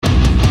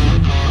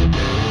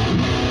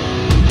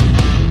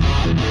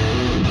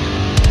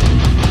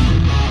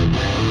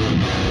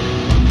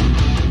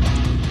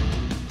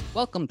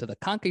Welcome to the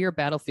Conquer Your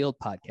Battlefield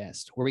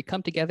podcast, where we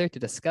come together to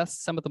discuss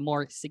some of the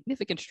more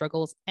significant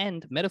struggles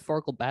and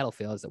metaphorical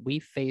battlefields that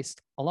we've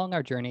faced along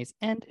our journeys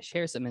and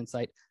share some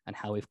insight on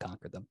how we've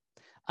conquered them.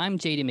 I'm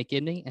JD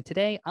McGibney, and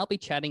today I'll be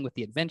chatting with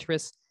the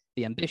adventurous,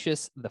 the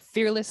ambitious, the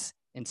fearless,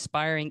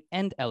 inspiring,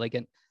 and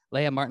elegant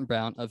Leah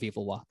Martin-Brown of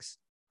Evol Walks.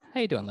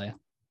 How you doing, Leah?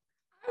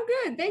 I'm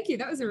good. Thank you.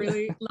 That was a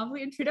really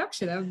lovely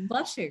introduction. I'm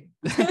blushing.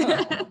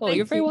 Well,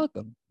 you're very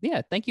welcome.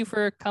 Yeah. Thank you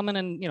for coming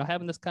and,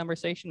 having this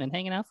conversation and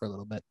hanging out for a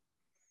little bit.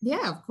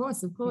 Yeah, of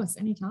course.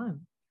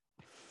 Anytime.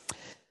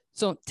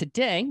 So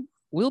today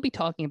we'll be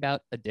talking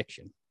about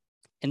addiction.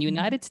 In the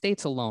United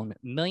States alone,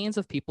 millions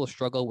of people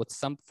struggle with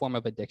some form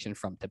of addiction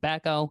from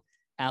tobacco,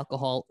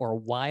 alcohol, or a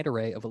wide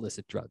array of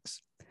illicit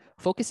drugs.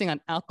 Focusing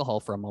on alcohol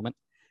for a moment,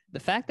 the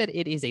fact that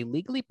it is a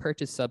legally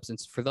purchased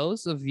substance for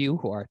those of you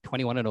who are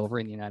 21 and over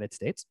in the United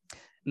States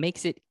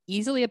makes it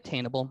easily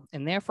obtainable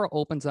and therefore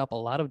opens up a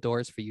lot of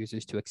doors for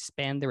users to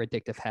expand their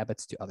addictive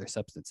habits to other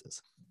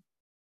substances.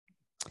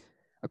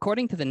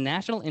 According to the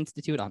National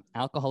Institute on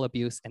Alcohol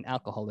Abuse and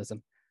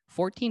Alcoholism,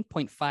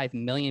 14.5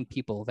 million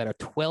people that are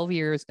 12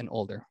 years and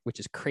older, which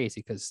is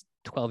crazy because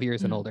 12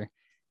 years and older,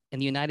 in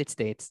the United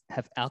States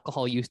have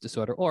alcohol use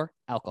disorder or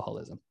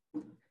alcoholism.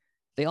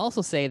 They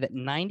also say that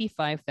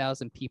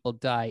 95,000 people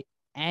die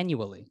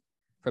annually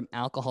from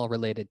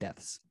alcohol-related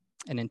deaths.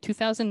 And in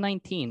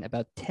 2019,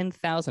 about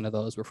 10,000 of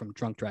those were from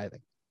drunk driving.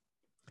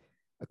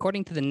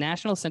 According to the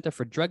National Center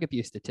for Drug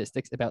Abuse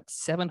Statistics, about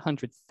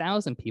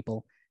 700,000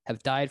 people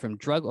have died from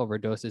drug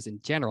overdoses in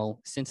general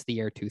since the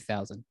year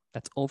 2000.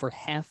 That's over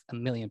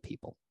 500,000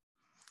 people.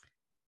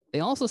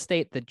 They also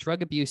state that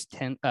drug abuse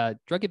tends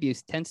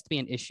to be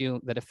an issue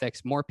that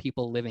affects more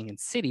people living in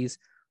cities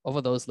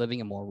over those living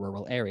in more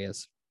rural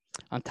areas.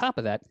 On top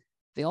of that,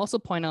 they also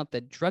point out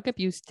that drug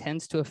abuse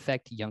tends to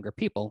affect younger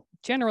people,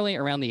 generally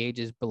around the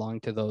ages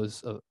belonging to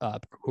those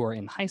who are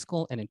in high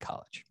school and in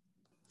college.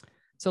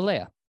 So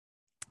Leah,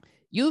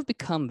 you've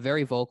become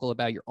very vocal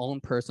about your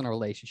own personal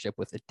relationship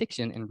with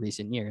addiction in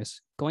recent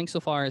years, going so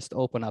far as to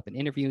open up in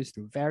interviews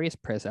through various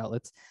press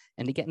outlets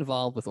and to get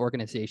involved with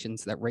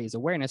organizations that raise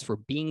awareness for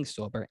being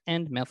sober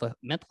and mental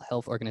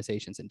health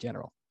organizations in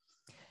general.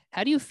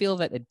 How do you feel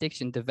that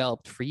addiction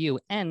developed for you?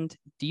 And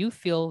do you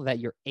feel that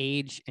your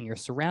age and your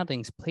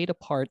surroundings played a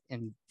part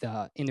in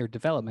their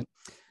development?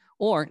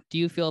 Or do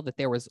you feel that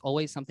there was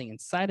always something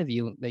inside of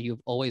you that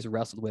you've always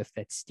wrestled with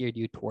that steered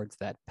you towards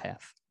that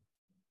path?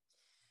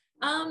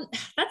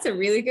 That's a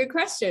really good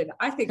question.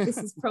 I think this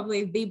is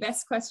probably the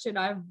best question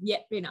I've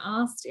yet been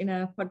asked in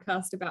a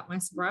podcast about my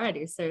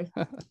sobriety. So,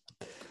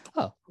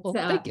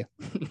 thank you.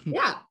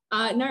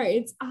 I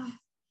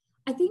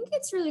think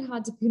it's really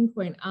hard to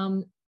pinpoint.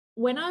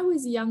 When I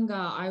was younger,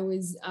 I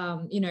was,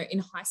 in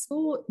high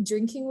school,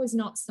 drinking was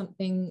not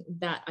something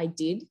that I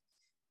did.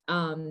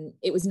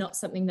 It was not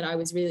something that I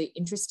was really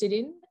interested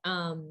in.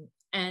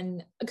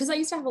 And because I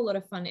used to have a lot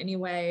of fun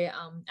anyway,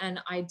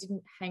 and I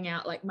didn't hang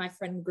out, like my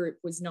friend group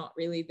was not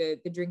really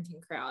the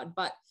drinking crowd,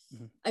 but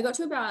I got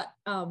to about,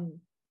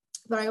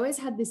 but I always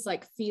had this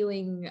like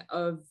feeling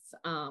of,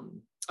 I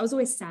was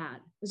always sad.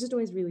 I was just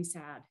always really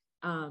sad.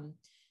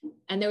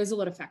 And there was a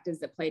lot of factors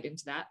that played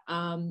into that.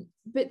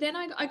 But then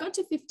I got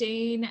to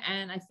 15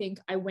 and I think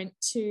I went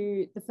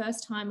to the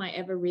first time I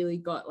ever really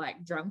got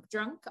like drunk.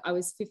 I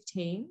was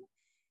 15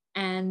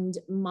 and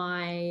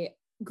my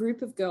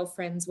group of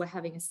girlfriends were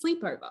having a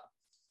sleepover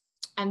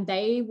and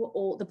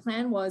the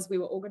plan was we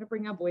were all going to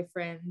bring our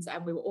boyfriends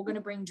and we were all going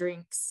to bring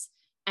drinks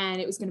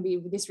and it was going to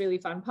be this really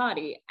fun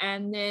party.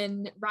 And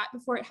then right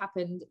before it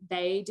happened,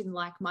 they didn't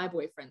like my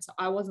boyfriend. So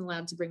I wasn't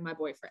allowed to bring my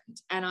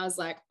boyfriend. And I was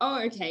like,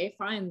 oh, okay,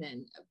 fine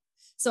then.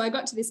 So I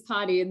got to this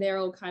party and they're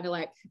all kind of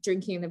like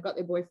drinking and they've got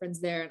their boyfriends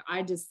there. And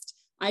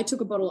I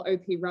took a bottle of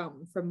OP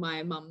rum from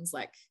my mum's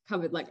like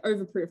covered like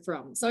overproof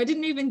rum. So I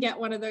didn't even get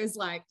one of those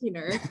like,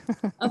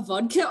 a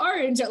vodka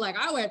orange. Like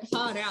I went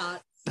hard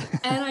out.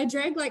 And I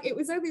drank it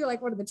was only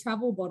like one of the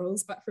travel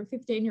bottles, but for a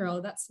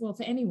 15-year-old,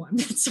 for anyone,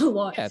 that's a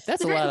lot. Yeah,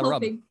 that's a lot of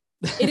rum.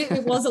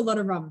 It was a lot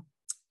of rum.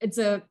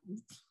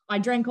 I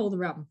drank all the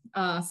rum.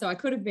 So I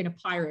could have been a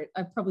pirate.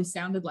 I probably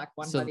sounded like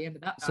one by the end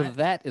of that night. So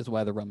that is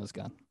why the rum is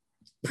gone.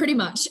 Pretty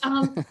much.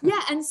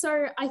 Yeah. And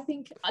so I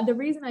think the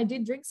reason I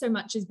did drink so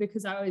much is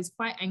because I was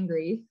quite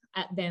angry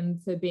at them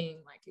for being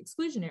like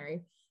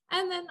exclusionary.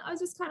 And then I was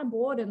just kind of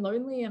bored and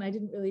lonely and I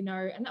didn't really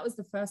know. And that was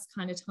the first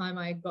kind of time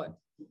I got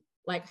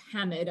like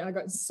hammered and I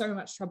got in so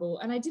much trouble.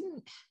 And I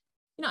didn't,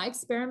 I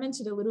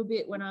experimented a little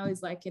bit when I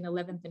was like in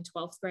 11th and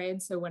 12th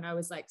grade. So when I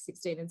was like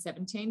 16 and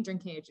 17,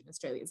 drinking age in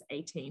Australia is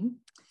 18.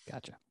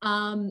 Gotcha.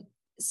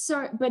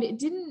 But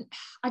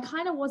I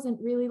kind of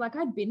wasn't really like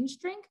I'd binge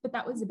drink, but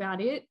that was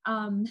about it.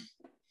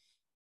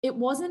 It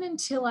wasn't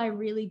until I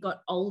really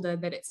got older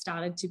that it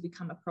started to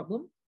become a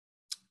problem.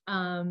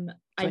 When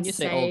you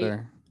say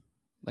older,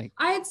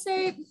 I'd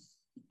say,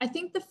 I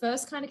think the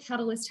first kind of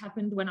catalyst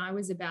happened when I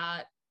was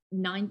about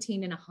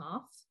 19 and a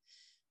half.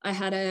 I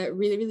had a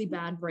really, really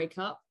bad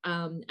breakup.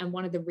 And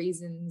one of the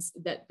reasons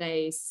that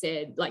they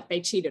said, like,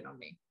 they cheated on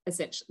me,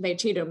 essentially. They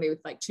cheated on me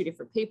with like 2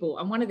 different people.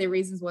 And one of their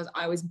reasons was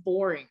I was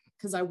boring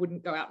because I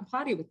wouldn't go out and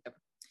party with them.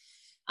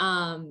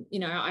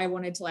 I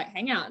wanted to like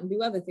hang out and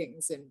do other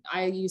things. And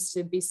I used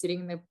to be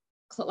sitting in the,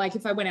 like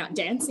if I went out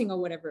dancing or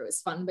whatever, it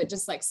was fun, but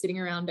just like sitting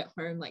around at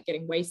home, like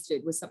getting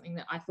wasted was something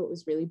that I thought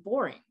was really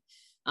boring.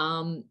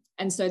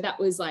 And so that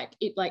was like,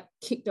 it like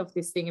kicked off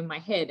this thing in my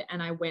head.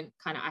 And I went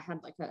I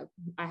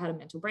had a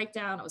mental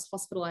breakdown. I was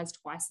hospitalized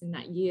twice in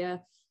that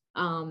year.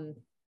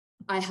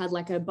 I had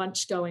like a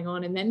bunch going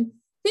on, and then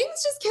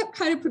things just kept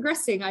kind of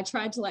progressing. I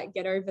tried to like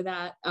get over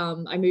that.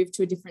 I moved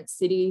to a different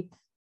city,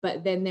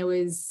 but then there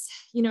was,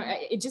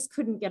 it just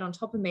couldn't get on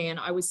top of me. And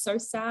I was so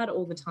sad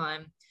all the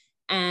time.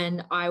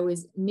 And I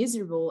was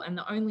miserable. And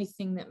the only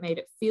thing that made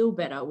it feel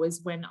better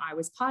was when I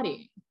was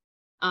partying.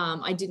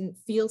 I didn't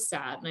feel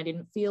sad and I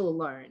didn't feel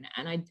alone.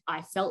 And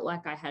I felt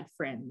like I had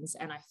friends,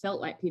 and I felt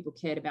like people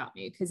cared about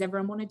me because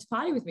everyone wanted to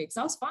party with me because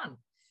I was fun.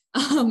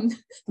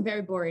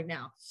 Very boring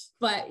now,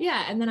 but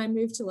yeah. And then I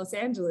moved to Los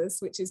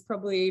Angeles, which is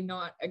probably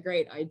not a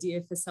great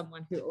idea for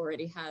someone who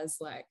already has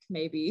like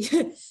maybe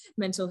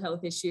mental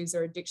health issues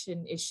or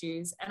addiction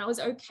issues. And I was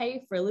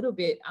okay for a little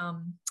bit.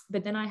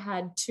 But then I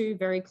had 2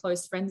 very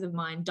close friends of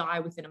mine die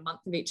within a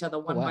month of each other,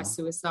 one by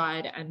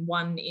suicide and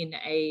one in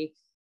another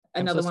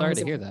I'm so one. Sorry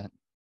to hear that.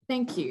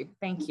 Thank you.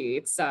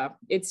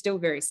 It's still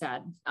very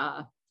sad.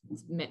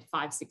 It's met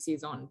 5-6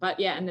 years on, but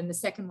yeah. And then the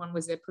second one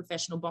was a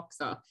professional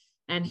boxer,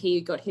 and he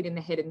got hit in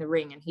the head in the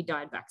ring and he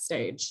died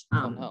backstage.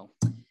 Oh no.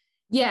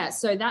 Yeah.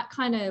 So that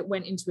kind of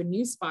went into a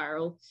new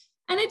spiral,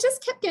 and it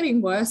just kept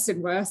getting worse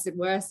and worse and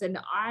worse. And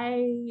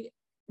I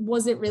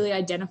wasn't really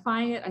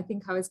identifying it. I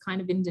think I was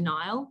kind of in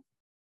denial.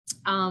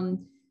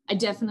 I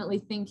definitely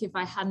think if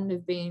I hadn't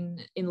have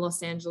been in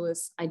Los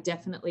Angeles, I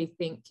definitely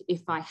think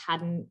if I'd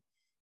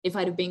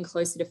have been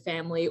closer to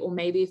family, or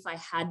maybe if I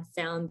had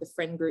found the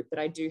friend group that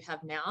I do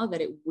have now,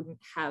 that it wouldn't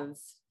have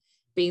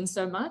been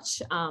so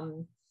much.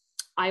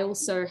 I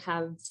also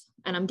have,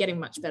 and I'm getting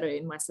much better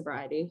in my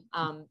sobriety,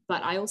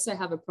 but I also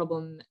have a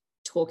problem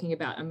talking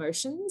about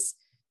emotions.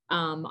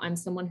 I'm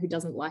someone who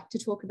doesn't like to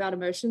talk about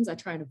emotions. I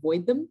try and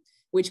avoid them,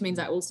 which means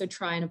I also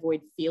try and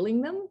avoid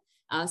feeling them.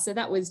 So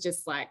that was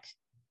just like,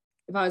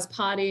 if I was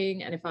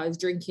partying and if I was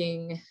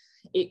drinking,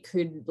 it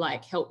could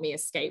like help me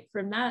escape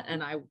from that,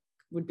 and I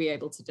would be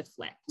able to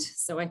deflect.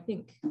 So I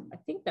think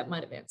that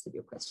might have answered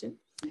your question.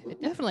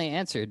 It definitely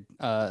answered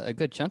a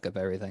good chunk of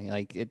everything.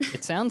 Like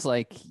it sounds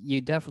like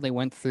you definitely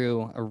went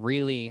through a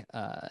really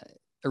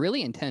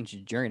intense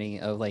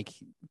journey of like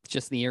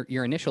just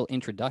your initial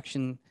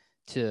introduction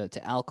to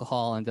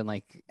alcohol, and then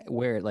like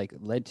where it like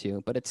led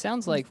to. But it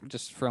sounds like,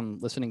 just from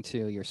listening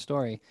to your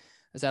story,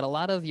 is that a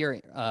lot of your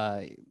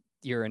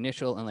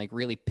initial and like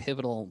really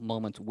pivotal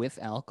moments with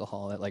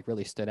alcohol that like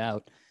really stood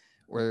out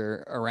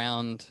were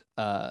around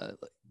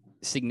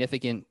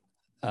significant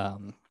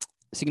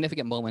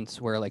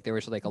moments where like there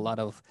was like a lot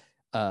of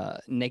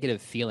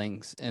negative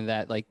feelings, and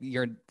that like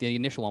the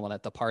initial one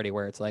at the party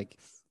where it's like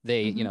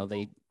they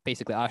they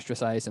basically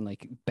ostracized and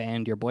like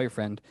banned your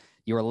boyfriend.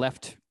 You were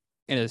left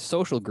in a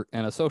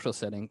social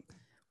setting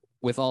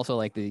with also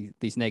like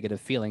these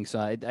negative feelings. So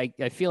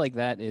I feel like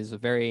that is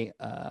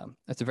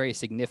that's a very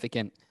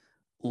significant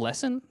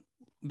lesson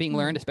being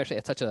learned, especially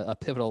at such a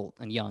pivotal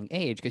and young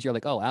age, because you're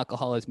like, oh,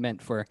 alcohol is meant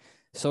for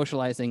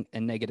socializing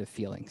and negative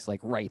feelings,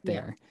 like right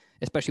there,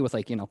 especially with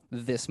like,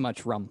 this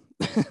much rum.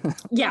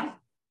 Yeah.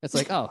 It's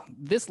like, oh,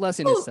 this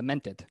lesson is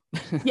cemented.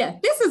 Yeah,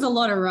 this is a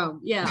lot of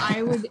rum. Yeah,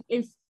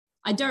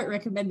 I don't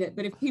recommend it,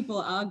 but if people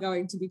are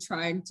going to be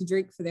trying to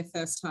drink for their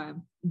first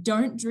time,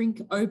 don't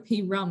drink OP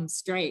rum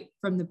straight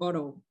from the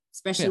bottle,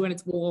 especially when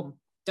it's warm.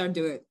 Don't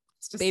do it.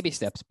 It's just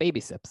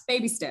baby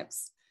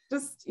steps.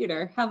 Just,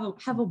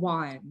 have a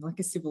wine like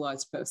a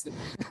civilized person.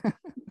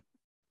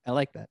 I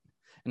like that.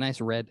 A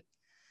nice red.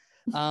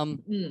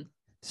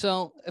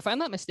 So if I'm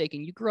not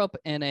mistaken, you grew up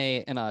in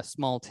a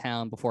small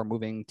town before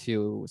moving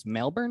to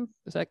Melbourne.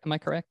 Am I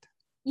correct?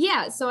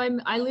 Yeah. So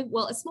I live,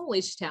 a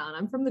smallish town.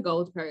 I'm from the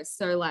Gold Coast.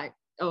 So like,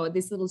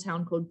 this little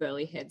town called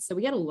Burleigh Head. So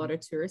we get a lot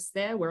of tourists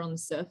there. We're on the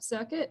surf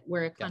circuit.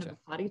 We're kind of a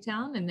party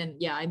town. And then,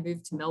 I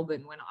moved to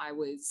Melbourne when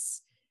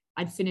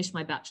I'd finished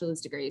my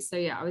bachelor's degree. So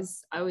yeah,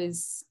 I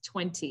was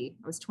 20.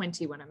 I was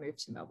 20 when I moved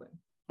to Melbourne.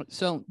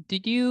 So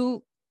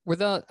were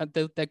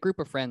that group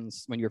of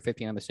friends when you were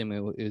 15, I'm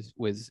assuming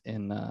was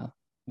in,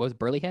 was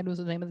Burleigh Head was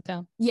the name of the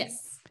town?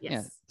 Yes.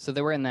 Yeah. So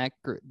they were in that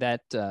group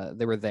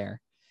they were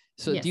there.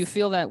 So do you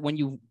feel that when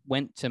you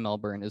went to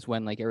Melbourne is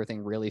when like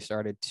everything really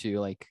started to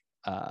like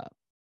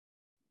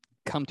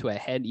come to a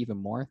head even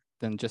more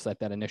than just like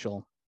that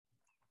initial?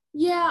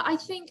 Yeah, I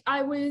think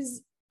I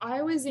was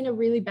in a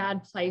really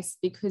bad place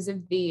because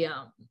of the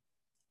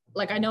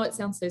I know it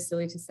sounds so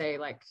silly to say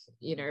like,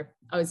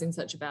 I was in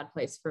such a bad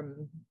place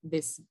from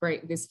this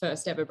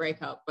first ever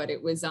breakup, but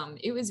it was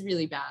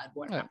really bad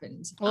what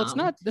happened. Well,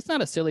 that's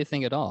not a silly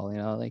thing at all,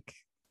 like.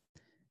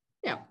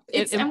 Yeah,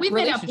 and we've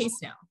made our peace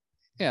now.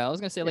 Yeah, I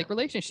was gonna say like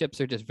relationships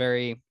are just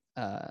very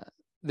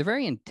they're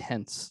very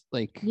intense,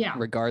 like Yeah.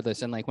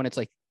 regardless. And like when it's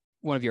like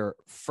one of your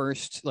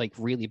first like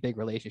really big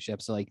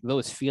relationships, so, like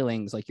those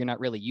feelings, like you're not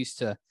really used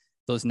to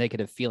those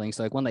negative feelings.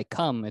 So like when they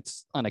come,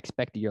 it's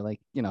unexpected. You're like,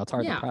 you know, it's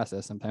hard to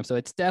process sometimes. So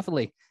it's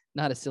definitely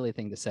not a silly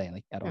thing to say,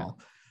 like at all.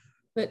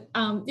 But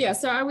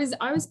so I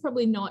was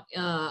probably not,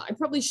 I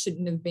probably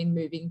shouldn't have been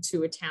moving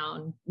to a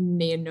town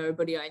near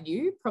nobody I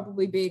knew.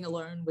 Probably being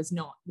alone was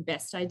not the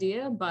best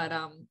idea, but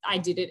I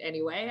did it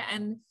anyway.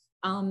 And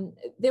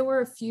there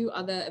were a few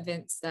other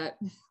events that,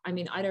 I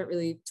mean, I don't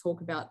really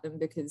talk about them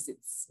because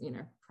it's, you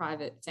know,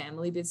 private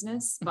family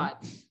business,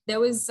 but there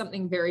was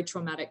something very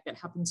traumatic that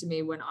happened to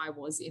me when I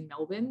was in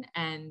Melbourne.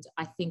 And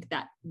I think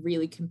that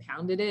really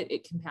compounded it.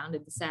 It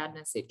compounded the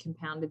sadness, it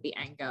compounded the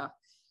anger.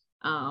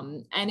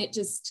 And it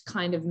just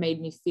kind of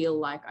made me feel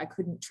like I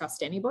couldn't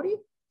trust anybody.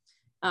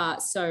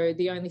 So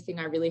the only thing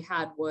I really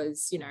had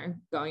was, you know,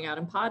 going out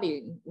and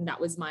partying. And that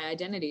was my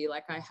identity.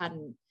 Like I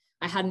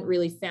hadn't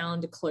really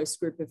found a close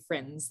group of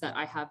friends that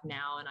I have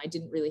now. And I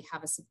didn't really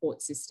have a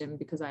support system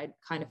because I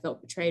kind of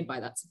felt betrayed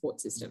by that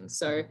support system.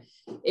 So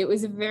it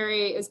was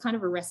kind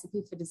of a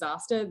recipe for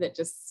disaster that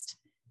just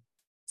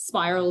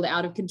spiraled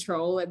out of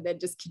control and then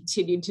just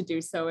continued to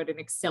do so at an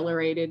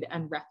accelerated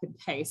and rapid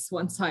pace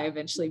once I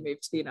eventually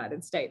moved to the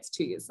United States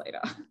 2 years later.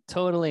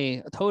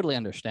 Totally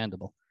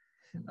understandable.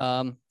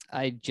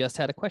 I just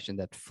had a question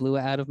that flew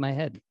out of my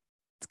head.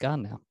 It's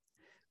gone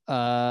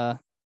now.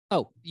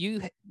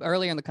 You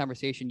earlier in the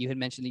conversation, you had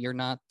mentioned that you're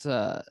not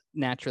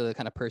naturally the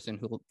kind of person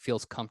who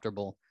feels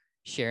comfortable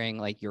sharing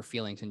like your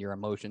feelings and your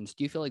emotions.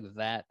 Do you feel like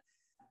that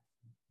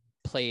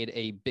played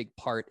a big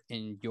part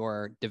in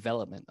your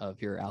development of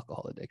your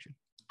alcohol addiction?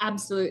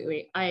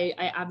 Absolutely.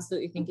 I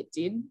absolutely think it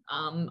did.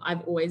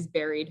 I've always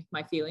buried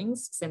my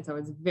feelings since I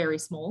was very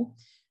small.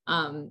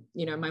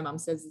 You know,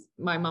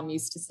 my mum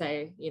used to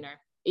say, you know,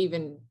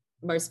 even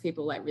most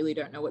people like really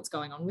don't know what's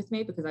going on with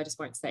me because I just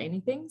won't say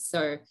anything.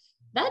 So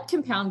that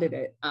compounded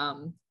it.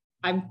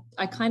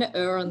 I kind of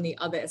err on the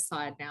other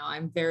side now.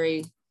 I'm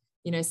very,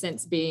 you know,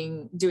 since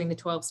doing the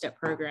 12-step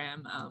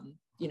program,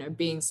 you know,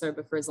 being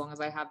sober for as long as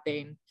I have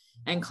been,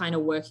 and kind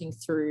of working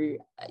through,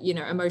 you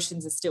know,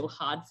 emotions are still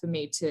hard for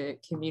me to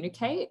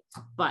communicate,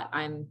 but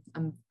I'm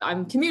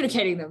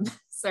communicating them.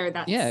 So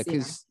that's,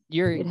 because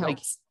you're like,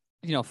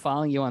 you know,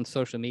 following you on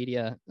social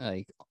media,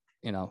 like,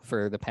 you know,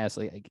 for the past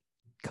like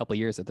couple of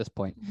years at this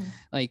point,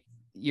 like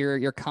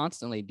you're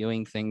constantly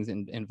doing things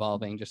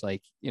involving just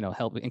like, you know,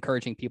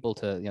 encouraging people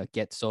to, you know,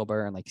 get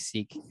sober and like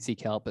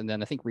seek help. And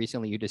then I think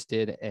recently you just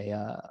did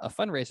a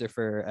fundraiser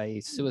for a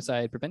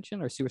suicide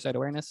prevention or suicide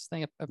awareness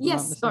thing.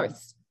 Yes,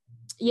 both.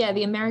 Yeah,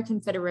 the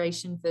American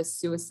Foundation for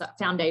Suicide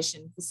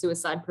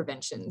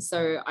Prevention.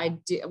 So I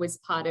was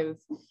part of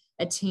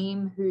a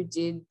team who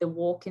did the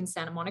walk in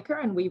Santa Monica,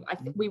 and we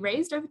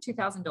raised over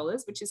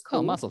 $2,000, which is cool.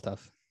 Oh, muscle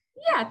tough.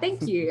 Yeah,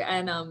 thank you.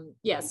 And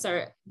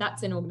so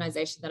that's an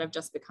organization that I've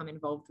just become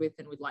involved with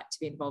and would like to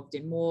be involved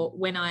in more.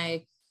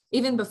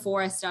 Even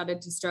before I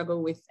started to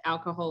struggle with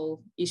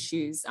alcohol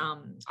issues,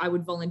 I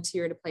would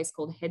volunteer at a place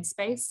called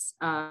Headspace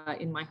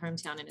in my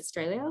hometown in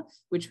Australia,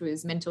 which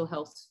was mental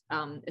health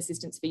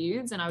assistance for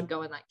youths. And I would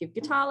go and like give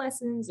guitar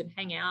lessons and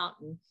hang out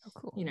and,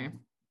 you know,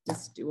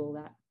 just do all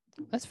that.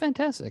 That's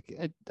fantastic.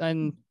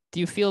 And do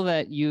you feel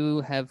that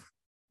you have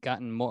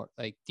gotten more,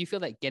 like, do you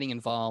feel that getting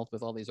involved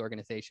with all these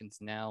organizations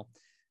now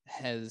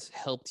has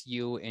helped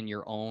you in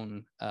your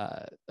own,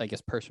 I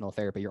guess, personal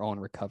therapy, your own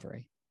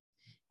recovery?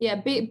 Yeah,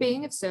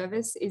 being of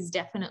service is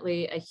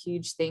definitely a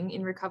huge thing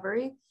in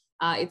recovery.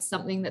 It's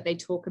something that they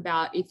talk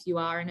about if you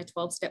are in a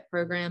 12-step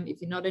program.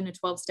 If you're not in a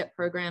 12-step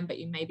program, but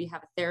you maybe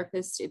have a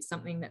therapist, it's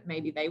something that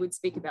maybe they would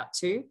speak about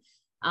too.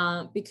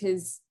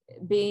 Because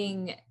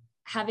having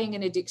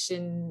an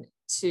addiction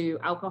to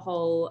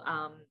alcohol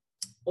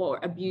or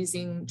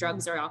abusing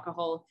drugs or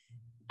alcohol,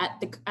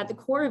 at the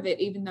core of it,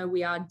 even though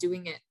we are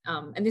doing it,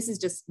 and this is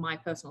just my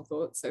personal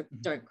thoughts, so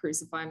don't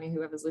crucify me,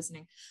 whoever's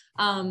listening,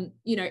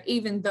 you know,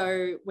 even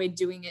though we're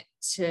doing it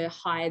to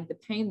hide the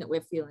pain that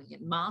we're feeling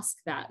and mask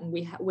that, and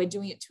we're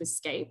doing it to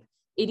escape,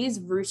 it is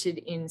rooted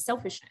in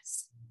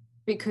selfishness,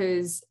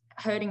 because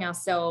hurting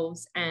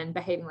ourselves and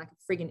behaving like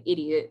a friggin'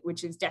 idiot,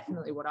 which is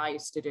definitely what I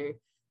used to do,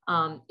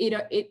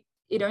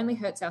 it only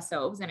hurts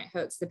ourselves, and it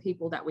hurts the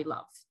people that we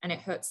love, and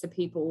it hurts the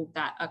people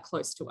that are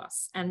close to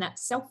us, and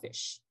that's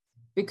selfish.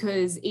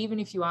 Because even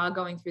if you are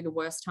going through the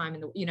worst time,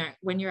 you know,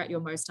 when you're at your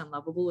most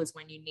unlovable is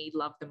when you need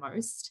love the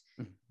most.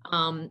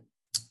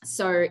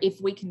 So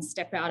if we can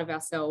step out of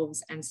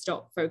ourselves and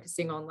stop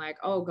focusing on like,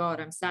 oh God,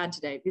 I'm sad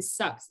today, this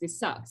sucks.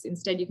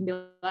 Instead, you can be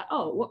like,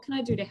 oh, what can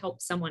I do to help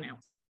someone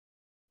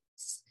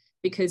else?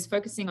 Because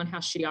focusing on how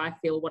shitty I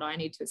feel, what I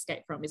need to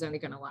escape from, is only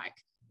going to, like,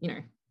 you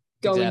know,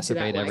 go into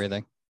that, like,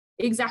 everything.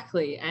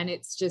 Exactly. And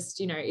it's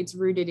just, you know, it's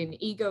rooted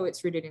in ego,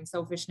 it's rooted in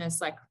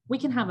selfishness. Like, we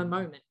can have a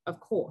moment,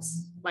 of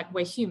course, like,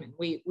 we're human,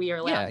 we are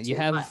allowed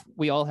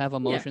we all have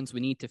emotions.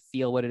 We need to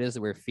feel what it is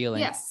that we're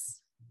feeling.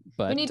 Yes,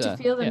 but we need to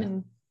feel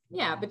them.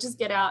 But just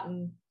get out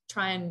and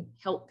try and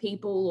help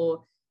people,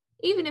 or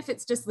even if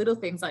it's just little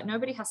things, like,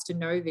 nobody has to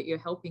know that you're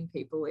helping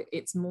people.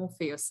 It's more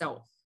for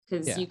yourself,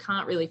 because you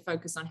can't really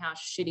focus on how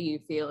shitty you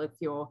feel if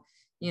you're,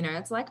 you know,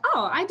 it's like,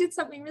 oh, I did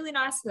something really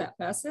nice for that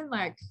person.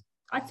 Like,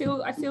 I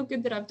feel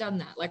good that I've done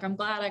that. Like, I'm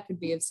glad I could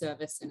be of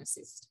service and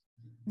assist.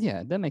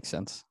 Yeah, that makes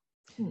sense.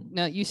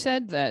 Now, you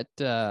said that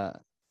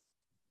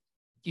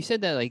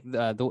like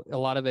a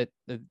lot of it,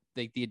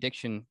 the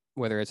addiction,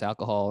 whether it's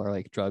alcohol or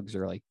like drugs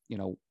or like, you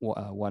know,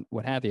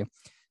 what have you,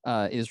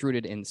 is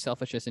rooted in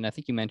selfishness. And I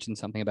think you mentioned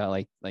something about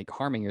like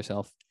harming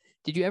yourself.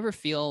 Did you ever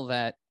feel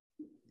that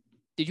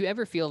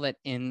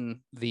in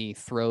the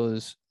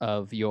throes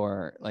of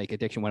your like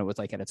addiction, when it was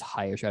like at its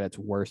highest or at its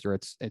worst or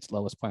its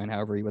lowest point,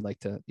 however you would like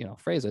to, you know,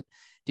 phrase it,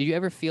 did you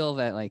ever feel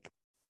that like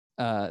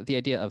the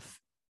idea of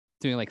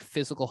doing like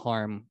physical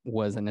harm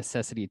was a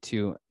necessity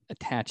to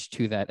attach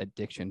to that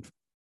addiction?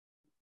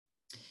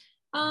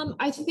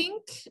 I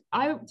think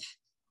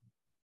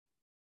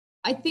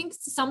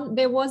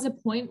there was a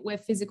point where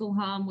physical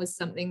harm was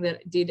something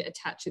that did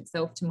attach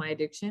itself to my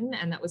addiction,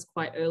 and that was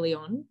quite early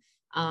on.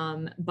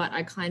 But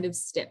I kind of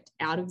stepped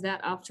out of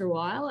that after a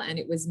while, and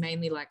it was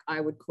mainly like I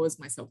would cause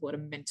myself a lot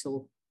of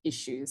mental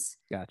issues.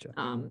 Gotcha.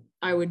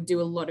 I would do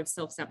a lot of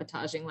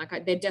self-sabotaging.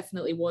 Like there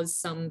definitely was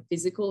some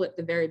physical at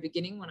the very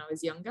beginning when I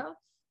was younger,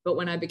 but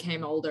when I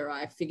became older,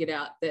 I figured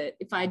out that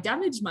if I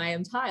damage my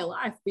entire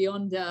life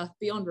beyond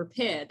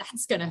repair,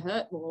 that's going to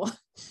hurt more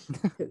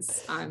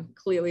because I'm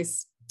clearly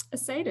a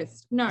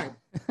sadist. No,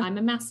 I'm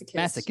a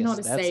masochist. Not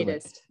a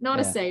sadist.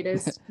 A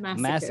sadist.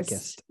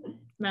 Masochist.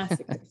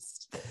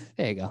 Masochist.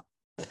 There you go.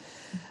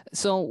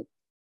 So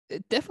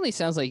it definitely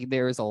sounds like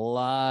there's a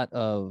lot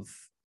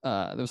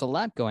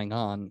going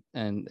on,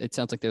 and it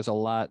sounds like there's a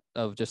lot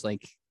of just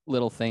like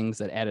little things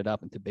that added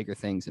up into bigger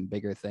things and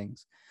bigger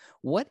things.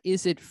 What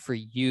is it for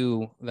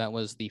you that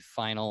was the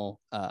final,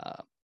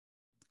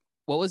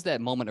 what was that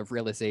moment of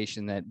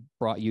realization that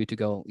brought you to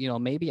go, you know,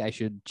 maybe I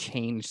should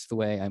change the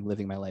way I'm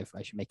living my life.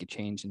 I should make a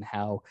change in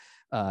how,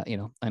 you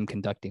know, I'm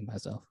conducting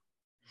myself.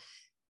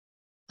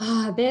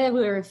 There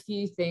were a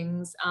few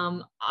things.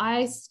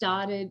 I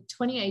started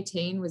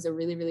 2018 was a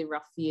really, really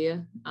rough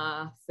year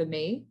for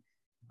me.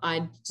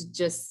 It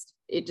just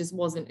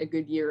wasn't a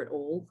good year at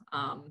all.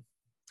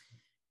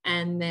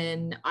 And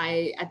then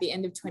at the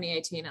end of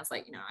 2018, I was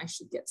like, you know, I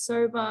should get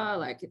sober.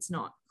 Like, it's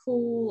not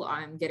cool.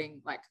 I'm going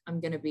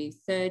to be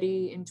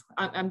 30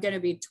 I'm going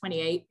to be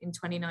 28 in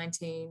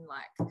 2019.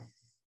 Like,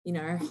 you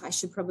know, I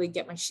should probably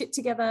get my shit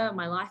together.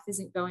 My life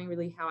isn't going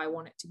really how I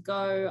want it to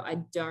go. I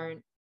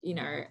don't, you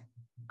know,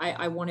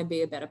 I want to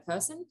be a better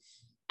person.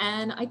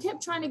 And I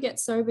kept trying to get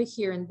sober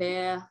here and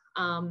there.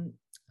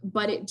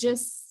 But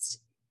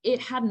it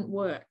hadn't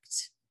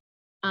worked.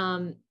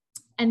 And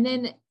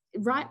then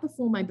right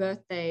before my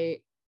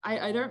birthday,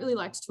 I don't really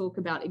like to talk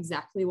about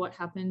exactly what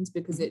happened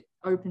because it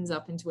opens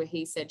up into a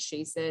he said,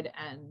 she said.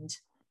 And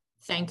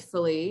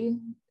thankfully,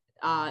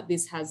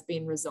 this has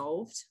been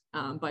resolved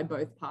by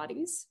both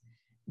parties.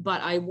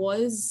 But I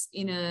was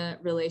in a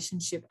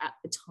relationship at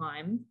the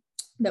time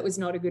that was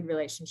not a good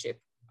relationship.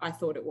 I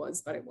thought it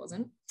was, but it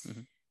wasn't.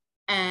 Mm-hmm.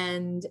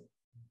 And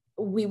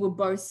we were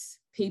both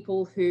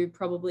people who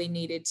probably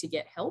needed to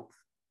get help.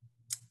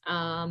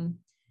 And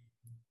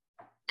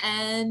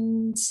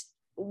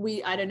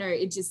I don't know,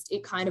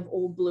 it kind of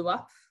all blew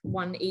up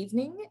one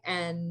evening,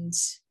 and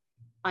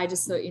I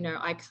just thought, you know,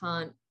 I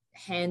can't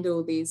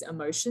handle these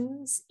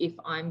emotions if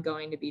I'm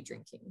going to be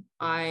drinking.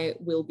 I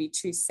will be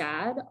too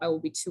sad. I will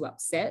be too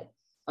upset.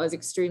 I was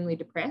extremely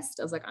depressed.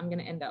 I was like, I'm going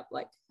to end up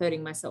like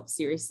hurting myself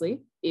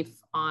seriously if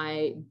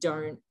I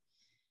don't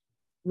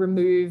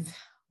remove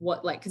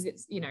because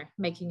it's, you know,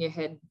 making your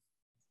head.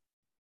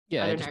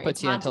 Yeah, it just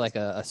puts you into like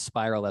a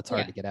spiral that's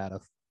hard to get out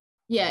of.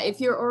 Yeah,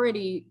 if you're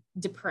already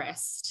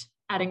depressed,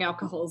 adding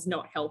alcohol is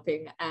not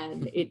helping,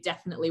 and it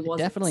definitely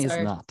wasn't. It definitely is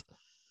not.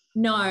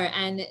 No,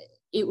 and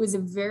it was a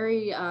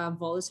very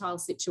volatile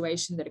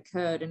situation that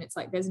occurred, and it's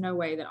like there's no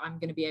way that I'm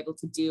going to be able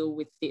to deal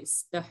with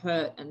this, the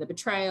hurt and the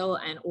betrayal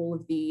and all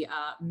of the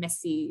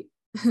messy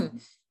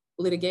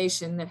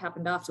litigation that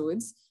happened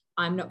afterwards.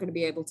 I'm not going to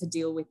be able to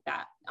deal with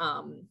that,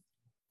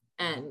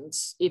 and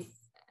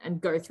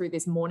go through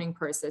this mourning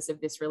process of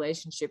this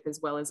relationship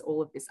as well as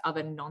all of this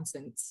other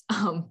nonsense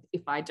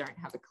if I don't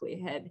have a clear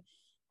head.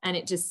 And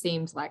it just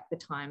seemed like the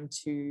time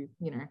to,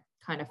 you know,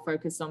 kind of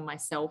focus on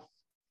myself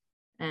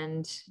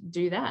and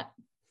do that.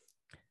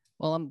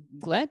 Well, I'm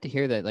glad to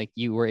hear that, like,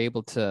 you were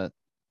able to,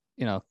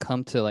 you know,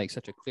 come to like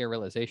such a clear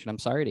realization. I'm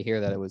sorry to hear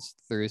that it was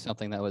through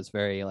something that was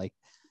very like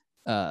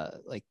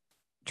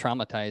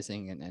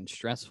traumatizing and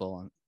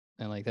stressful.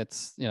 And like,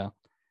 that's, you know,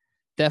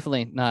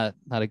 definitely not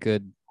a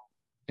good,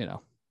 you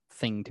know,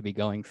 thing to be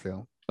going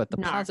through. But the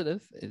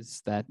positive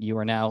is that you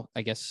are now,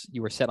 I guess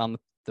you were set on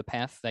the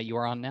path that you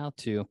are on now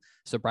to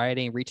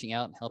sobriety, reaching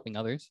out and helping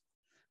others,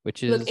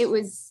 which is... Look, it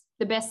was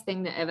the best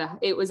thing that ever,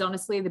 it was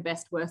honestly the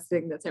best, worst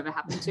thing that's ever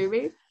happened to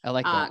me. I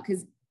like that.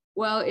 Because,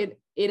 well, it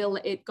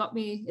helped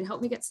me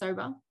get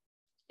sober.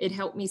 It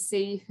helped me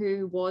see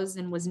who was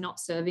and was not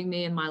serving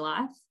me in my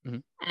life.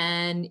 Mm-hmm.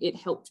 And it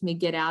helped me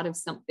get out of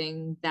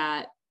something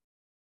that,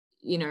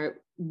 you know,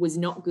 was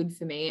not good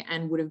for me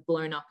and would have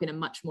blown up in a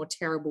much more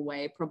terrible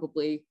way,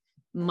 probably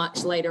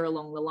much later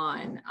along the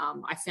line,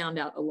 I found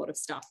out a lot of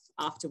stuff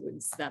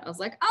afterwards that I was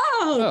like,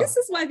 oh, this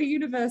is why the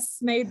universe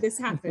made this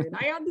happen.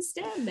 I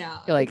understand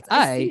now. You're like,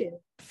 I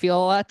feel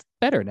a lot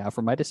better now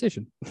for my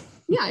decision.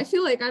 Yeah, I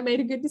feel like I made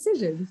a good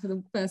decision for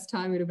the first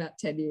time in about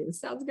 10 years.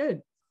 Sounds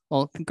good.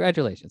 Well,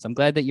 congratulations. I'm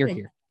glad that you're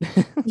here.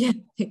 Yeah,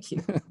 thank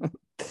you.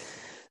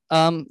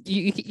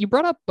 You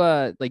brought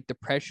up like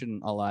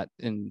depression a lot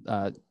in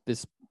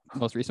this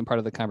most recent part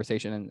of the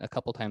conversation and a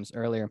couple times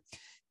earlier.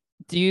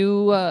 Do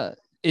you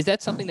is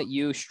that something that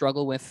you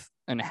struggle with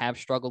and have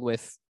struggled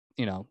with,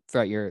 you know,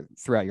 throughout your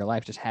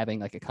life, just having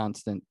like a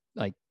constant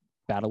like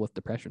battle with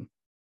depression?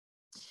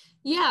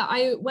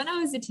 Yeah, when I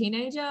was a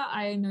teenager,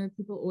 I know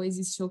people always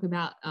used to talk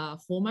about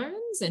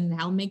hormones and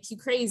how it makes you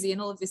crazy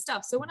and all of this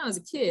stuff. So when I was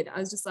a kid, I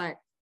was just like,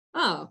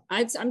 oh,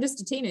 I'm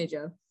just a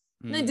teenager.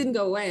 And it didn't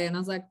go away. And I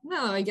was like,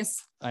 no, I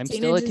guess I'm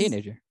still a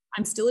teenager.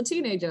 I'm still a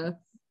teenager.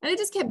 And it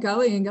just kept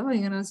going and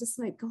going. And I was just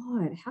like,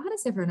 God, how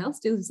does everyone else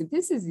do this?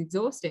 This is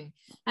exhausting.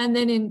 And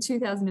then in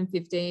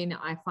 2015,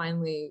 I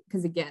finally,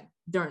 because again,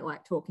 don't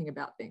like talking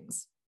about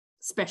things,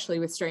 especially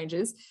with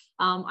strangers.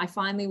 I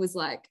finally was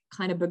like,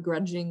 kind of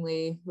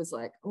begrudgingly was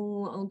like,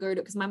 oh, I'll go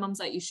to, because my mom's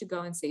like, you should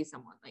go and see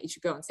someone. Like, you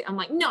should go and see. I'm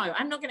like, no,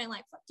 I'm not going to,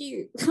 like, fuck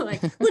you. Like,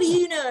 what do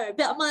you know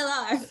about my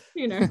life?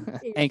 You know,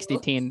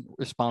 angsty teen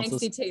responses.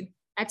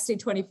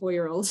 Angsty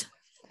 24-year-old.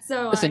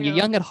 So listen, you're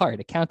young at heart.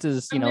 It counts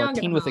as, you know, a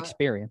teen with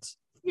experience.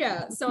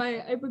 Yeah. So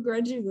I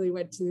begrudgingly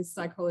went to this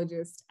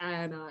psychologist,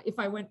 and if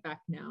I went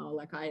back now,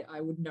 like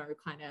I would know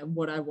kind of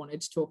what I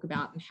wanted to talk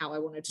about and how I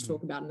wanted to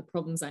talk about and the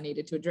problems I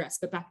needed to address.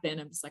 But back then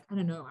I'm just like, I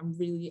don't know, I'm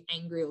really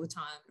angry all the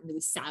time. I'm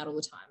really sad all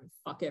the time.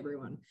 Fuck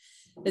everyone,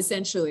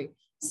 essentially.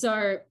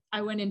 So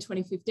I went in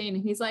 2015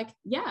 and he's like,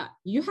 yeah,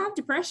 you have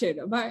depression.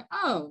 I'm like,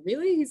 oh,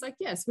 really? He's like,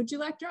 yes. Would you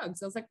like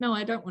drugs? I was like, no,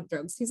 I don't want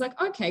drugs. He's like,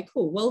 okay,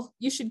 cool. Well,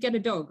 you should get a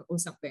dog or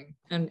something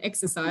and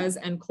exercise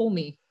and call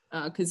me.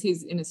 Because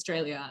he's in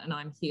Australia and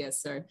I'm here.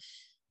 So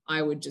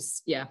I would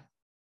just, yeah.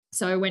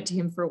 So I went to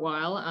him for a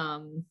while.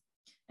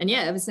 And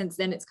yeah, ever since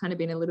then, it's kind of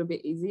been a little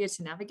bit easier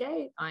to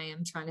navigate. I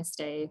am trying to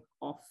stay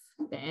off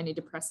the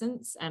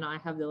antidepressants, and I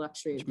have the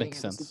luxury of being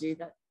able to do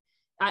that.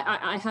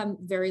 I am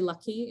very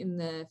lucky in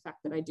the fact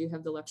that I do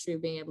have the luxury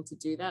of being able to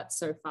do that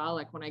so far.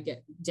 Like when I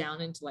get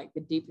down into like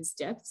the deepest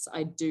depths,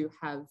 I do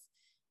have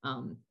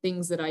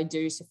things that I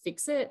do to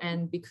fix it.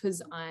 And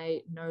because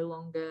I no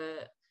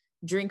longer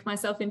drink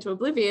myself into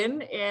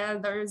oblivion,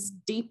 those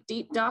deep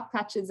dark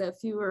patches are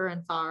fewer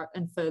and far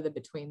and further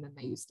between than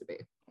they used to be.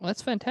 Well,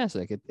 that's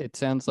fantastic. It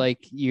sounds like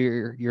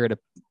you're at a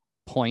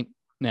point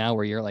now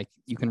where you're like,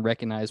 you can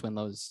recognize when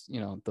those, you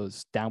know,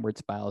 those downward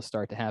spirals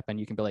start to happen.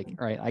 You can be like,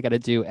 all right, I got to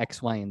do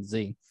X, Y, and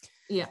Z.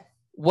 Yeah.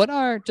 What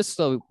are, just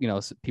so, you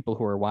know, so people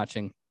who are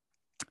watching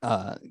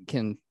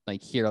can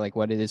like hear like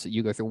what it is that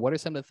you go through, what are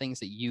some of the things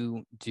that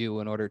you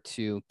do in order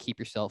to keep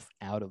yourself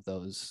out of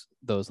those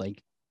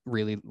like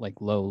really like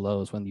low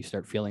lows when you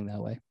start feeling that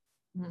way?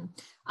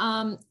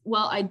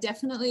 Well, I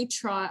definitely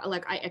try,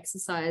 like I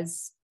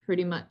exercise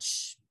pretty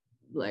much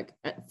like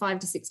 5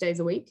 to 6 days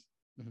a week.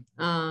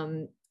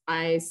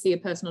 I see a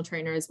personal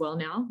trainer as well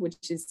now,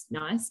 which is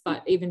nice,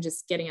 but even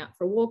just getting out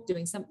for a walk,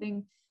 doing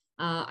something.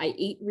 I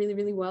eat really,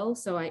 really well.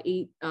 So I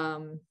eat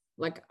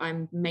like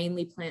I'm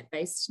mainly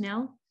plant-based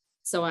now.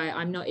 So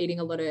I'm not eating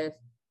a lot of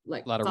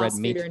like red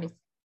meat or anything.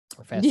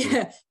 Or fast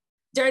food.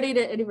 Don't eat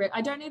it anywhere. I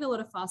don't eat a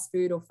lot of fast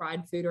food or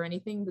fried food or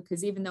anything,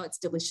 because even though it's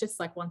delicious,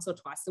 like once or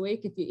twice a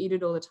week, if you eat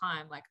it all the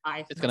time, like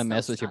it's going to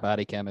mess with your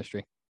body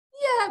chemistry.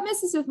 Yeah, it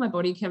messes with my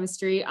body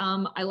chemistry.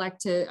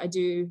 I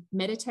do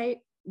meditate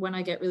when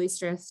I get really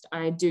stressed.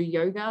 I do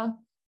yoga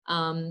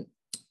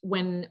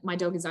when my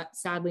dog is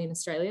sadly in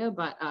Australia,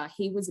 but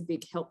he was a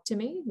big help to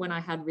me when I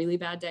had really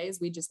bad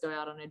days. We just go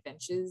out on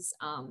adventures.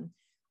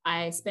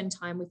 I spend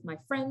time with my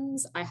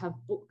friends. I have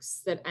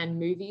books and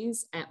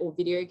movies or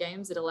video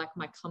games that are like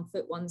my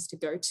comfort ones to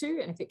go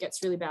to. And if it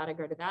gets really bad, I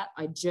go to that.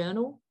 I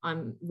journal.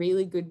 I'm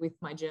really good with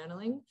my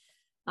journaling.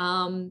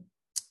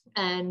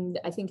 And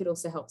I think it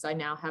also helps. I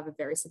now have a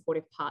very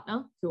supportive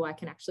partner who I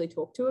can actually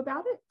talk to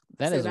about it.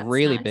 That is a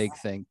really big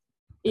thing.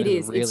 It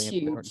is. Really it's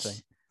huge. Thing.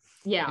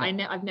 Yeah,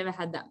 I've never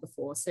had that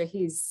before. So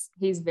he's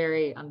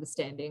very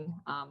understanding.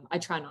 I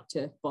try not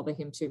to bother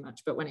him too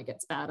much, but when it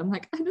gets bad, I'm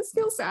like, I just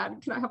feel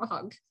sad. Can I have a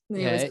hug? And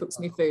he always cooks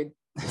me food.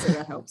 So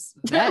that helps.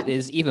 That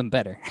is even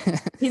better.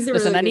 He's a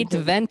Listen, really I need to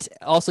vent.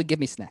 Also give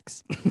me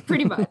snacks.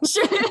 Pretty much.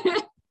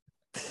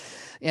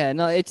 Yeah,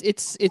 no,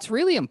 it's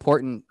really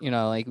important, you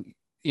know, like,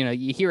 you know,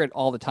 you hear it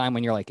all the time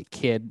when you're like a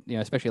kid, you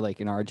know, especially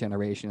like in our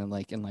generation and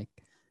like in like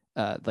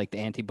the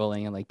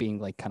anti-bullying and like being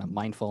like kind of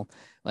mindful,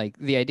 like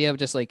the idea of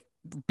just like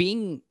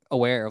being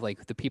aware of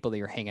like the people that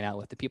you're hanging out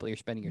with, the people you're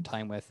spending your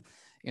time with,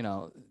 you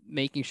know,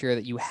 making sure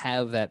that you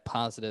have that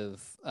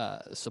positive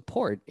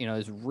support, you know,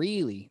 is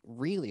really,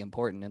 really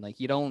important. And like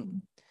you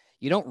don't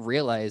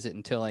realize it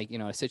until like, you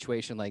know, a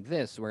situation like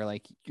this where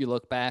like you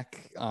look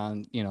back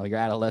on, you know, your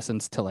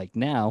adolescence to like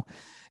now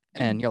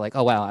and you're like,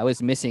 oh wow, I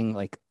was missing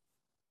like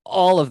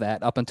all of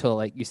that up until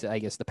like you said, I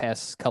guess the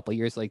past couple of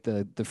years, like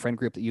the friend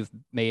group that you've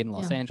made in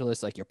Los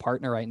Angeles, like your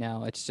partner right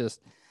now. It's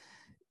just,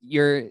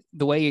 the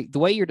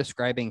way you're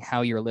describing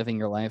how you're living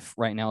your life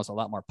right now is a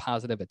lot more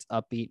positive. It's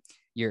upbeat.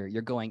 You're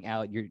going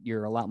out.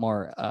 You're a lot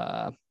more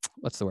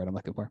what's the word I'm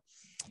looking for?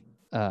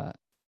 I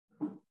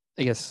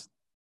guess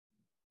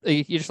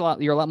you're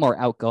a lot more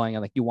outgoing,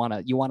 and like you want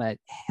to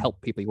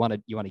help people. You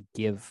want to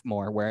give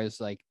more. Whereas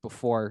like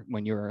before,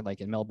 when you were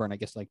like in Melbourne, I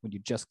guess like when you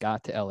just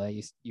got to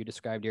LA, you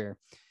described your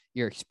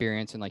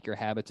experience and like your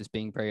habits as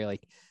being very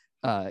like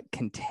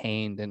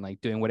contained and like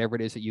doing whatever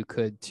it is that you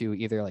could to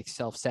either like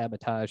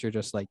self-sabotage or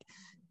just like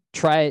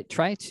try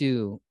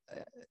to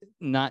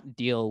not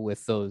deal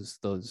with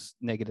those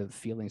negative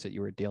feelings that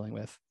you were dealing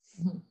with.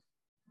 Mm-hmm.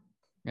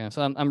 Yeah,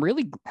 so I'm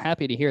really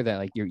happy to hear that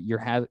like you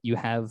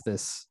have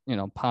this, you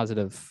know,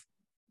 positive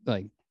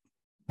like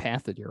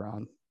path that you're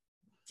on.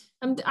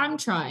 I'm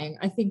trying.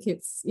 I think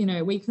it's, you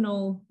know, we can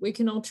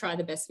all try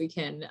the best we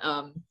can.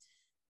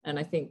 And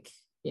I think,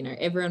 you know,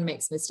 everyone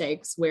makes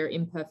mistakes. We're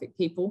imperfect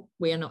people.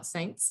 We are not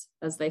saints,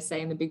 as they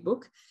say in the big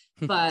book.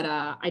 But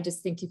I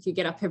just think if you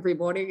get up every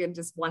morning and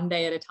just one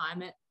day at a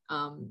time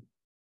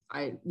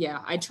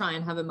I try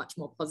and have a much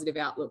more positive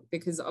outlook,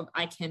 because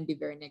I can be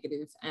very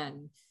negative,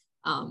 and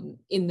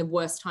in the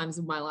worst times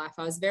of my life,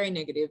 I was very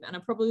negative, and I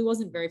probably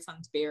wasn't very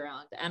fun to be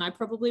around, and I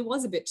probably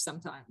was a bitch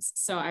sometimes.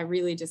 So I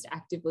really just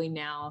actively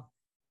now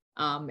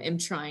am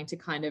trying to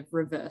kind of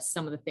reverse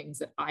some of the things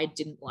that I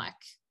didn't like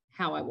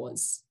how I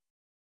was.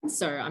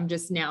 So I'm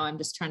just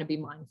trying to be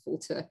mindful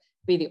to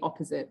be the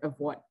opposite of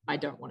what I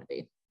don't want to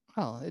be.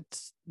 Well,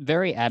 it's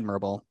very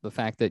admirable, the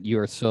fact that you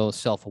are so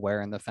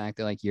self-aware and the fact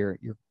that like you're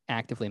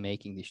actively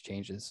making these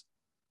changes.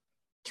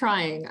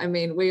 Trying. I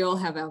mean, we all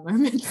have our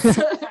moments.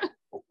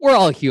 We're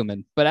all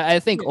human, but I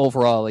think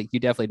overall, like you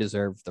definitely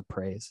deserve the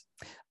praise.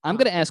 I'm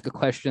going to ask a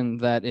question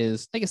that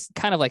is, I guess,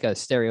 kind of like a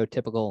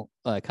stereotypical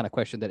kind of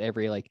question that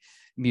every like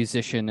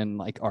musician and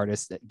like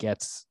artist that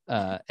gets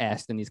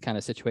asked in these kind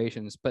of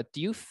situations. But do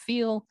you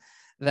feel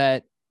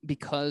that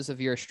because of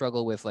your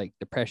struggle with like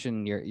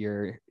depression,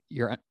 your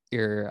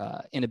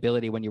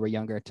inability when you were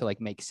younger to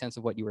like make sense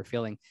of what you were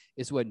feeling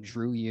is what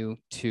drew you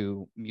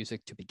to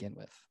music to begin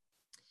with?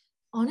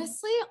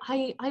 Honestly,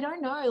 I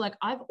don't know. Like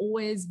I've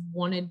always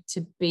wanted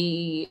to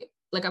be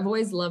like, I've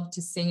always loved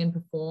to sing and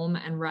perform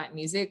and write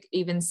music,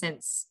 even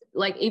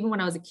when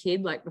I was a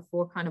kid, like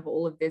before kind of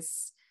all of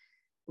this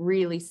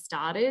really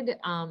started.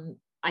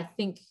 I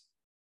think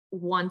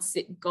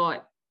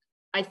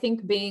I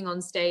think being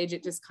on stage,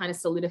 it just kind of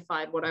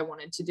solidified what I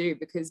wanted to do,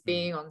 because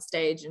being on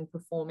stage and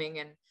performing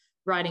and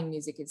writing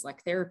music is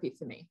like therapy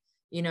for me.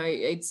 You know,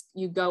 it's,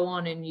 you go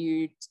on and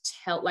you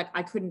tell, like,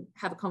 I couldn't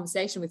have a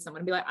conversation with someone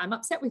and be like, I'm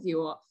upset with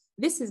you, or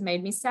this has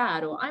made me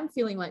sad, or I'm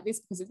feeling like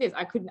this because of this.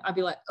 I'd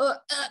be like,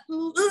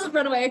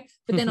 run away.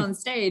 But then on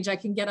stage, I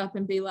can get up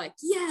and be like,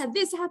 yeah,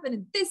 this happened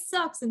and this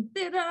sucks and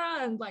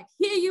da-da, and like,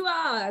 here you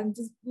are, and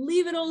just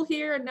leave it all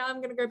here. And now I'm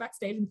going to go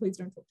backstage and please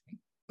don't talk to me.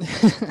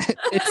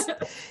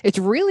 It's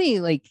really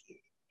like,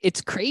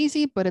 it's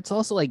crazy, but it's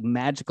also like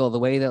magical the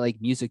way that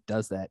like music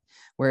does that,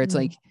 where it's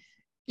like,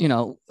 you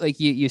know, like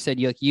you said,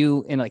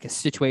 you in like a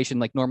situation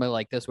like normally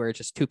like this, where it's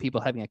just two people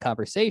having a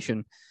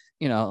conversation,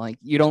 you know, like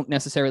you don't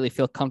necessarily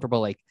feel comfortable,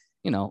 like,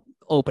 you know,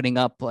 opening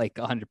up like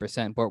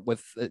 100%, but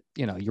with,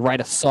 you know, you write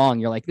a song,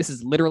 you're like, this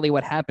is literally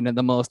what happened in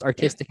the most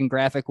artistic and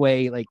graphic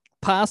way like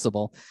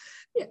possible.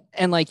 Yeah.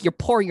 And like, you're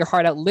pouring your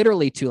heart out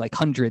literally to like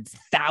hundreds,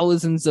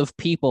 thousands of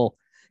people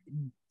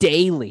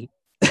daily,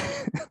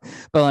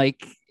 but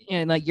like,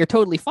 and like, you're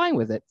totally fine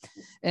with it.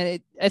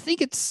 And I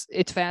think it's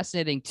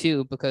fascinating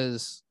too,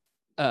 because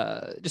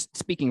just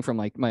speaking from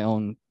like my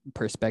own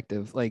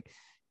perspective, like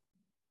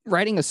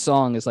writing a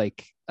song is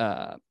like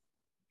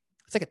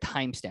it's like a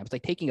timestamp. It's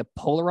like taking a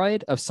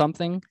Polaroid of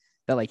something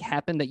that like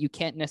happened that you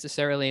can't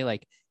necessarily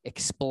like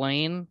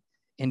explain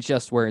in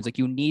just words. Like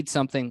you need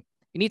something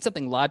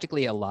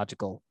logically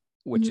illogical,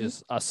 which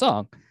is a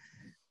song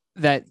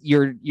that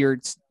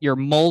you're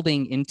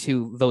molding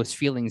into those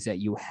feelings that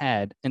you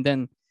had, and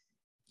then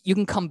you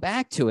can come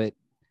back to it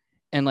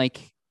and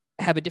like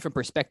have a different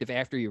perspective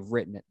after you've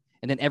written it.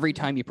 And then every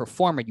time you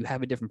perform it, you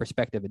have a different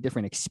perspective, a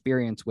different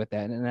experience with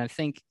that. And I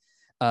think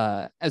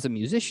as a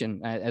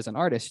musician, as an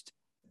artist,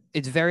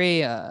 it's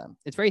very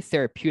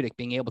therapeutic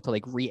being able to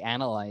like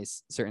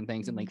reanalyze certain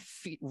things and like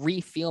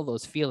re-feel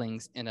those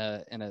feelings in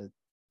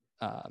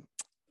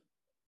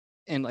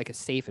like a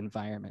safe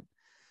environment.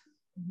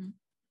 Mm-hmm.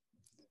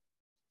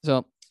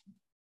 So,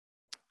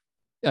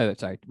 oh,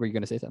 sorry, were you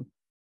going to say something?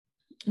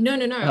 No.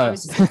 I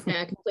was just going to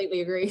say I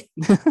completely agree.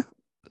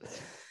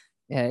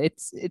 Yeah,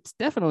 it's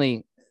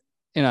definitely,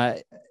 you know,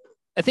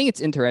 I think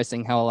it's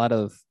interesting how a lot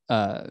of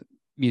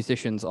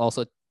musicians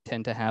also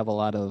tend to have a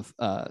lot of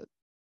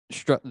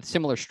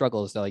similar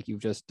struggles that like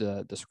you've just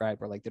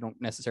described, where like they don't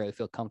necessarily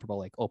feel comfortable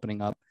like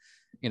opening up,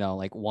 you know,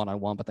 like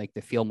one-on-one, but like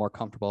they feel more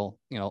comfortable,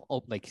 you know,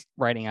 like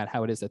writing out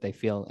how it is that they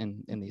feel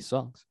in these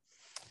songs.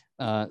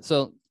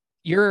 So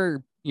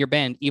your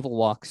band Evol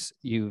Walks,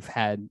 you've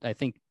had, I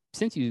think,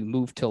 since you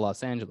moved to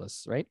Los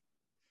Angeles, right?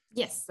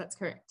 Yes, that's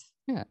correct.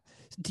 Yeah.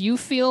 Do you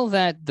feel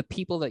that the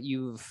people that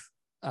you've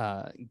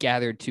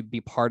gathered to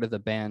be part of the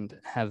band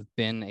have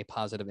been a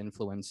positive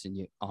influence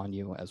on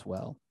you as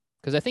well?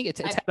 Because I think it's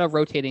had a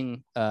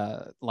rotating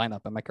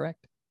lineup. Am I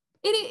correct?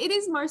 It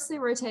is mostly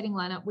rotating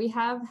lineup. We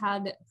have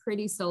had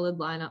pretty solid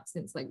lineup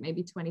since like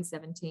maybe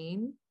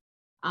 2017.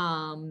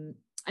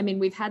 I mean,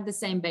 we've had the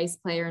same bass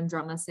player and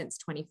drummer since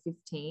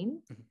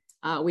 2015.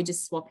 We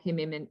just swap him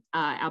in, and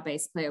our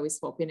bass player we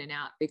swap in and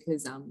out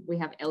because we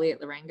have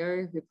Elliot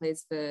Larango who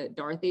plays for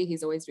Dorothy.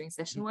 He's always doing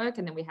session work,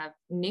 and then we have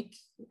Nick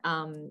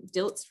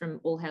Diltz from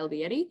All Hail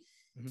the Yeti.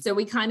 So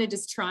we kind of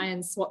just try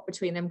and swap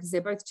between them because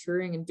they're both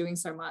touring and doing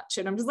so much.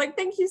 And I'm just like,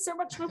 thank you so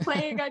much for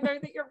playing. I know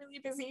that you're really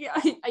busy.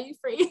 Are you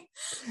free?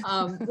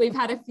 We've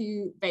had a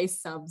few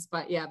bass subs,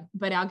 but yeah.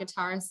 But our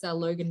guitarists are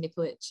Logan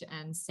Nikolic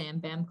and Sam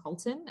Bam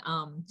Colton.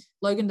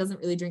 Logan doesn't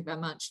really drink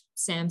that much.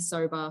 Sam's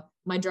sober.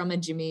 My drummer,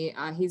 Jimmy,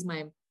 he's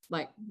my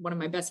one of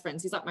my best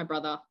friends. He's like my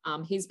brother.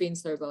 He's been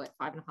sober like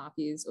 5.5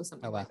 years or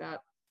something like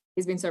that.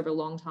 He's been sober a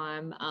long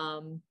time.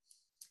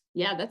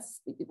 Yeah, that's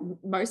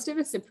most of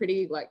us are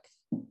pretty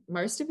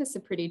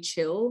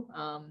chill.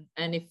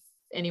 And if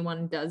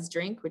anyone does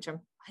drink, which I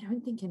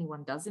don't think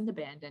anyone does in the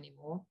band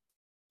anymore.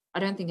 I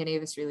don't think any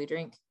of us really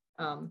drink.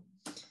 None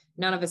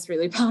of us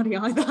really party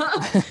either.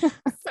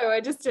 So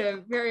we're just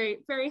a very,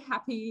 very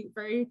happy,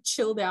 very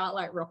chilled out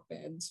like rock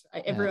band.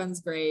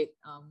 Everyone's great.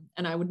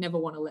 And I would never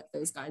want to let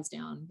those guys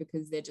down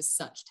because they're just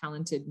such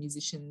talented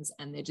musicians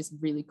and they're just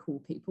really cool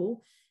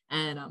people.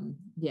 And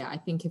yeah, I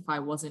think if I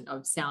wasn't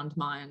of sound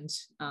mind,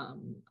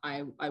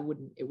 it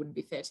wouldn't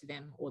be fair to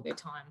them or their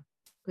time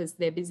because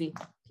they're busy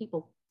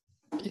people.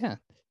 Yeah.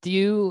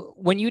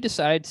 When you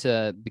decided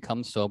to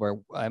become sober,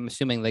 I'm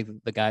assuming like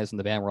the guys in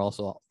the band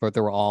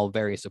they were all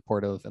very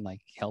supportive and like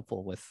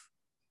helpful with.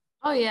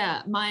 Oh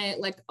yeah.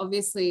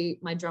 Obviously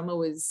my drummer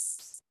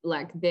was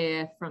like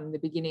there from the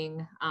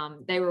beginning.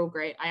 They were all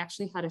great. I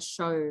actually had a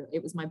show.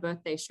 It was my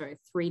birthday show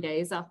 3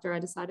 days after I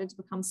decided to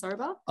become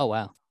sober. Oh,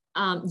 wow.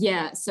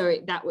 Yeah, so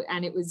it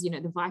was,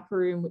 the Viper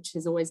Room, which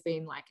has always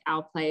been like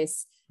our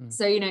place.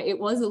 So, it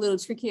was a little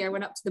tricky. I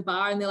went up to the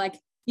bar and they're like,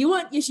 you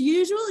want your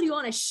usual? Do you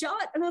want a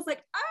shot? And I was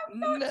like, I'm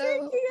not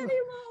drinking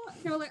anymore.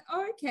 They were like,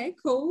 oh, okay,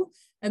 cool.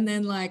 And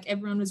then like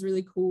everyone was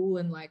really cool.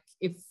 And like,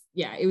 it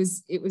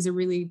was a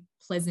really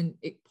pleasant,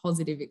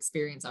 positive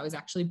experience. I was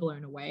actually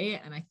blown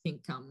away. And I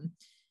think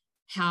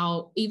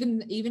how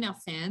even our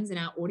fans and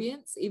our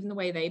audience, even the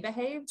way they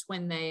behaved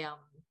when they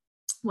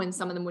when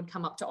some of them would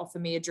come up to offer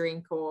me a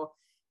drink or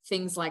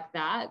things like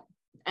that.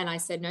 And I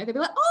said no, they'd be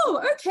like,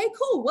 oh, okay,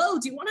 cool. Well,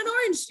 do you want an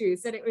orange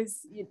juice? And it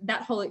was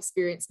that whole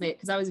experience, mate,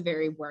 because I was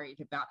very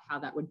worried about how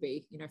that would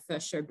be.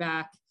 First show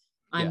back,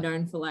 I'm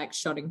known for like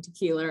shotting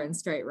tequila and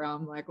straight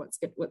rum. Like what's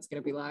going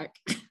to be like?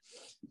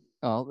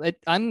 Oh,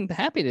 I'm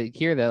happy to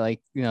hear that,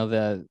 like,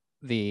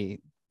 the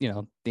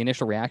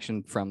initial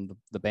reaction from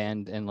the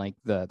band and like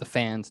the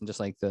fans and just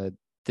like the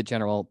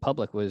general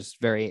public was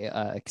very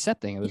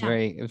accepting. It was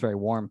very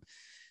warm.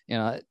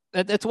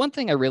 That's one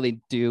thing I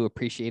really do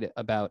appreciate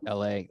about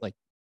LA, like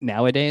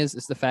nowadays,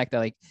 is the fact that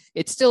like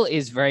it still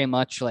is very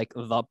much like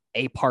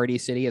a party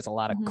city. It's a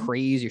lot of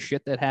crazy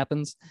shit that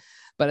happens,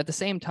 but at the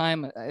same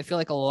time, I feel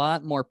like a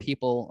lot more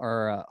people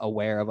are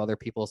aware of other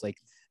people's like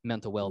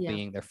mental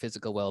well-being, their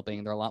physical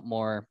well-being. They're a lot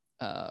more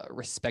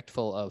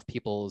respectful of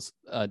people's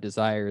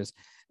desires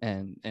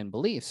and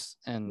beliefs.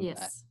 And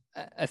yes.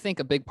 I think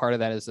a big part of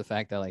that is the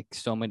fact that like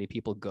so many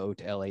people go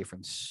to LA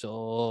from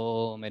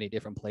so many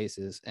different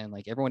places, and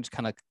like everyone just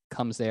kind of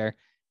comes there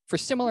for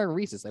similar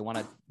reasons. They want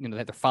to,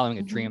 that they're following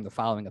a dream, they're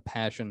following a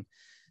passion.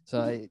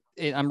 So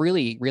I'm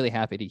really, really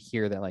happy to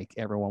hear that like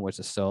everyone was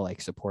just so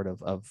like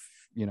supportive of,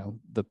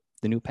 the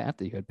new path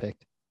that you had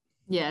picked.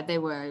 Yeah, they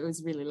were. It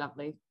was really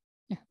lovely.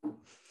 Yeah. All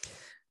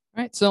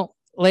right. So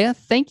Leah,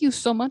 thank you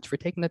so much for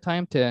taking the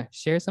time to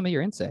share some of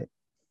your insight.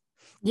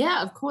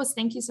 Yeah, of course.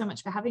 Thank you so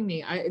much for having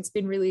me. It's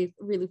been really,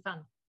 really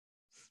fun.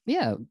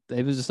 Yeah,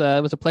 it was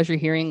a pleasure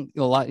hearing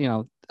a lot.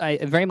 I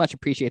very much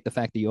appreciate the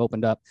fact that you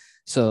opened up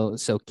so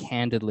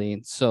candidly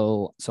and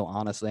so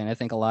honestly. And I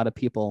think a lot of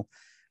people,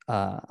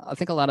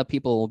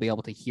 will be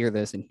able to hear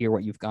this and hear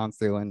what you've gone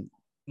through, and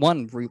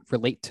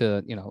relate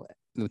to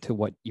to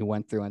what you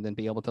went through, and then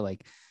be able to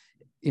like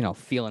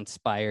feel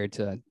inspired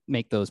to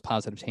make those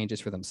positive changes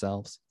for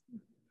themselves.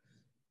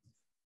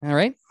 All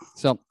right,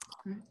 so.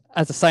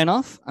 As a sign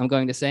off, I'm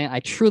going to say I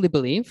truly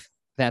believe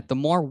that the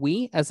more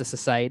we as a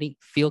society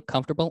feel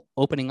comfortable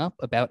opening up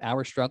about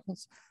our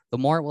struggles, the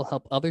more it will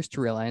help others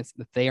to realize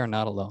that they are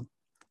not alone.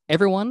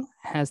 Everyone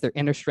has their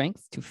inner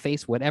strength to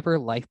face whatever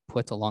life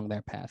puts along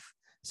their path.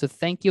 So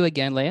thank you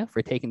again, Leah,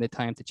 for taking the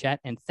time to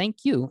chat. And thank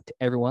you to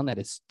everyone that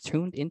is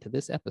tuned into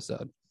this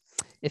episode.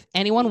 If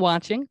anyone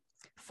watching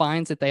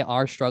finds that they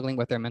are struggling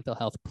with their mental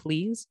health,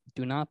 please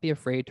do not be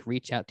afraid to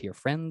reach out to your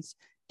friends,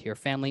 to your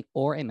family,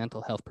 or a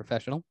mental health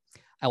professional.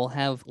 I will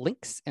have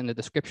links in the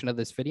description of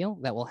this video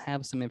that will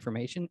have some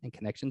information and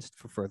connections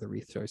for further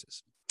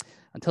resources.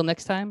 Until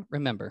next time,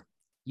 remember,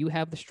 you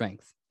have the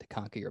strength to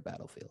conquer your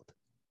battlefield.